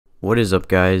What is up,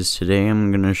 guys? Today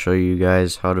I'm going to show you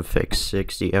guys how to fix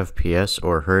 60 FPS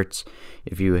or hertz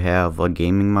if you have a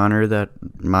gaming monitor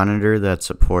that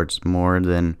supports more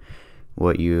than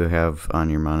what you have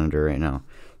on your monitor right now.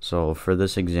 So for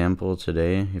this example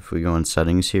today, if we go in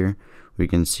settings here, we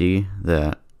can see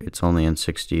that it's only in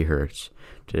 60 hertz.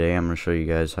 Today I'm going to show you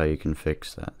guys how you can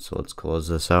fix that. So let's close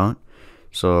this out.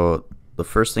 So the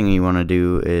first thing you want to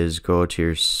do is go to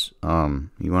your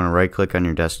you want to right click on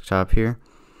your desktop here,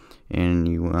 and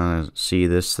you want to see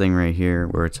this thing right here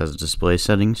where it says display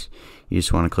settings. You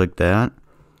just want to click that,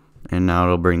 and now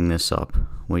it'll bring this up.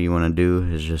 What you want to do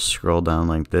is just scroll down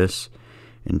like this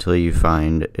until you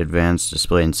find advanced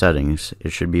display and settings.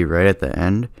 It should be right at the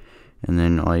end, and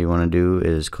then all you want to do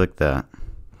is click that.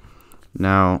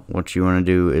 Now what you want to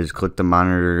do is click the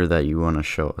monitor that you want to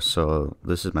show. So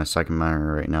this is my second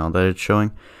monitor right now that it's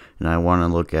showing, and I want to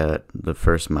look at the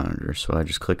first monitor, so I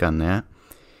just click on that.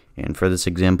 And for this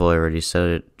example, I already set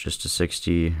it just to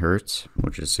 60 hertz,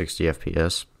 which is 60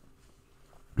 FPS.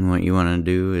 And what you want to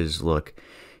do is look,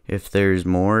 if there's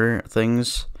more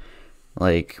things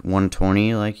like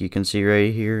 120, like you can see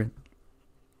right here,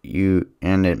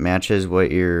 and it matches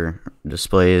what your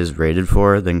display is rated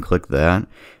for, then click that,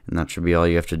 and that should be all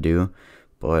you have to do.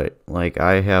 But like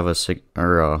I have a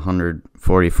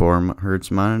 144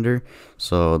 hertz monitor,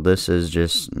 so this is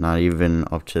just not even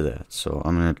up to that. So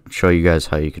I'm going to show you guys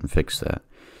how you can fix that.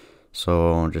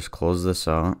 So just close this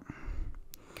out,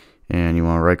 and you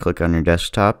want to right click on your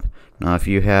desktop. Now if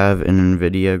you have an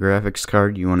NVIDIA graphics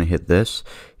card, you want to hit this.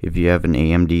 If you have an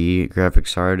AMD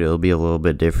graphics card, it'll be a little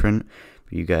bit different.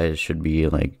 But you guys should be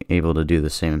like able to do the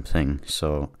same thing.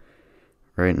 So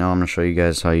right now I'm going to show you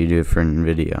guys how you do it for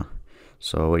NVIDIA.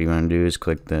 So what you want to do is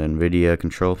click the NVIDIA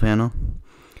control panel,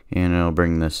 and it'll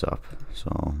bring this up.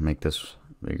 So I'll make this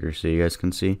bigger so you guys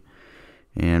can see.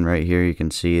 And right here you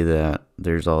can see that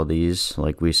there's all these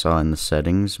like we saw in the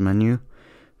settings menu,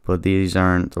 but these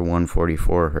aren't the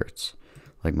 144 hertz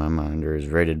like my monitor is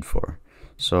rated for.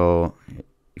 So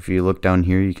if you look down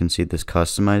here, you can see this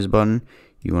customize button.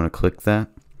 You want to click that,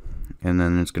 and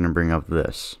then it's going to bring up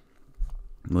this.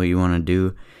 What you want to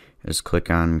do is click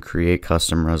on create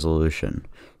custom resolution.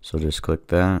 So just click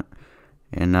that,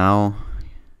 and now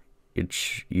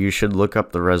you should look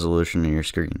up the resolution on your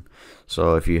screen.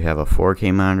 So if you have a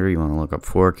 4K monitor, you want to look up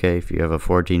 4K. If you have a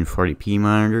 1440p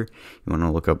monitor, you want to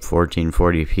look up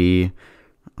 1440p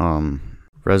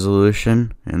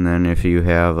resolution. And then if you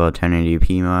have a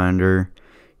 1080p monitor,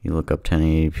 you look up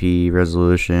 1080p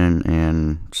resolution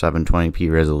and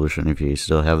 720p resolution if you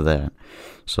still have that.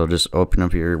 So just open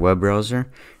up your web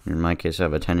browser. In my case, I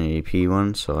have a 1080p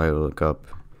one, so I will look up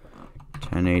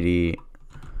 1080p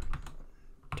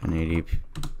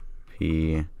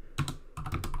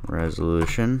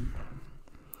resolution.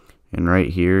 And right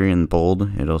here in bold,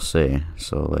 it'll say,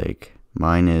 so like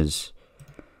mine is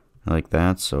like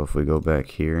that. So if we go back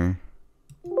here,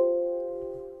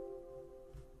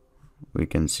 we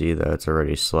can see that it's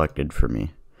already selected for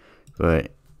me,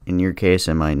 but in your case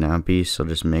it might not be. So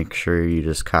just make sure you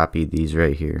just copy these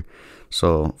right here.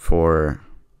 So for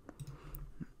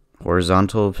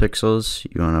horizontal pixels,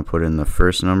 you want to put in the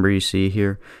first number you see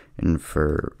here, and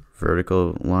for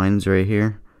vertical lines right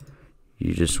here,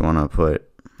 you just want to put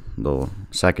the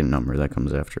second number that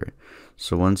comes after it.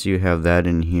 So once you have that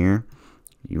in here,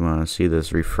 you want to see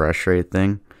this refresh rate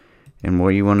thing. And what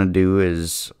you want to do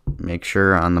is make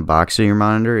sure on the box of your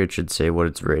monitor it should say what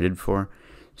it's rated for.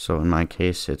 So in my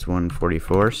case it's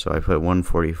 144, so I put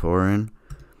 144 in,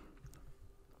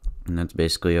 and that's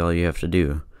basically all you have to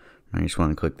do. I just want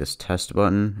to click this test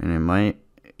button, and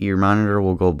your monitor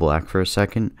will go black for a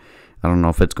second. I don't know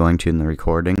if it's going to in the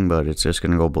recording, but it's just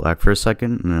going to go black for a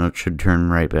second, and then it should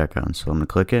turn right back on. So I'm going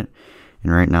to click it,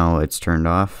 and right now it's turned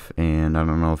off, and I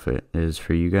don't know if it is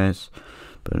for you guys.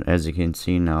 But as you can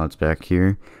see, now it's back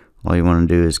here. All you want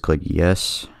to do is click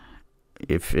yes.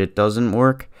 If it doesn't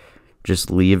work, just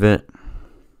leave it.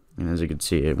 And as you can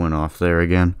see, it went off there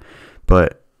again.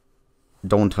 But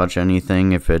don't touch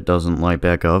anything if it doesn't light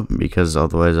back up, because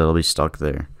otherwise it'll be stuck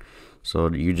there.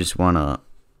 So you just want to,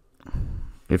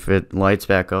 if it lights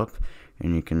back up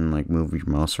and you can like move your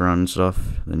mouse around and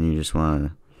stuff, then you just want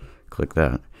to click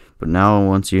that. But now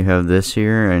once you have this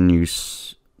here and you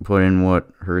put in what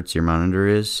hertz your monitor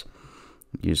is,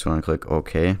 you just want to click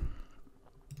OK.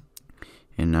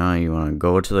 And now you want to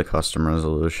go to the custom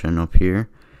resolution up here,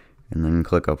 and then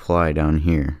click apply down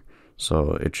here.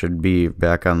 So it should be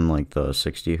back on like the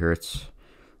 60 hertz.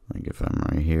 Like if I'm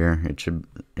right here, it should,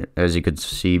 as you could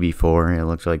see before, it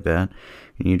looks like that.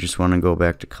 And you just want to go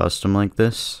back to custom like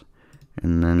this,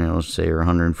 and then it'll say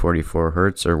 144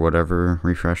 hertz or whatever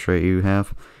refresh rate you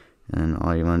have, and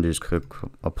all you want to do is click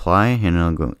apply,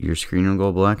 and your screen will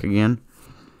go black again.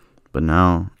 But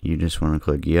now you just want to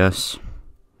click yes,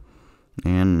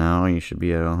 and now you should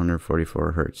be at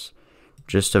 144 Hertz.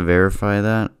 Just to verify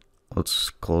that, let's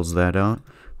close that out.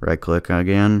 Right click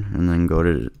again, and then go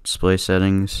to display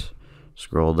settings,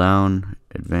 scroll down,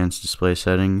 advanced display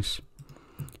settings.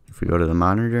 If we go to the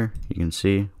monitor, you can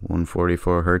see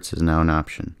 144 Hertz is now an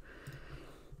option.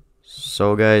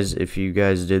 So guys, if you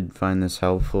guys did find this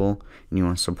helpful and you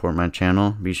want to support my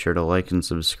channel, be sure to like and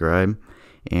subscribe,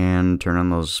 and turn on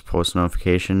those post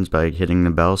notifications by hitting the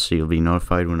bell so you'll be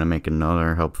notified when I make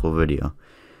another helpful video.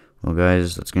 Well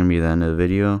guys, that's going to be the end of the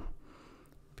video.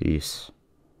 Peace.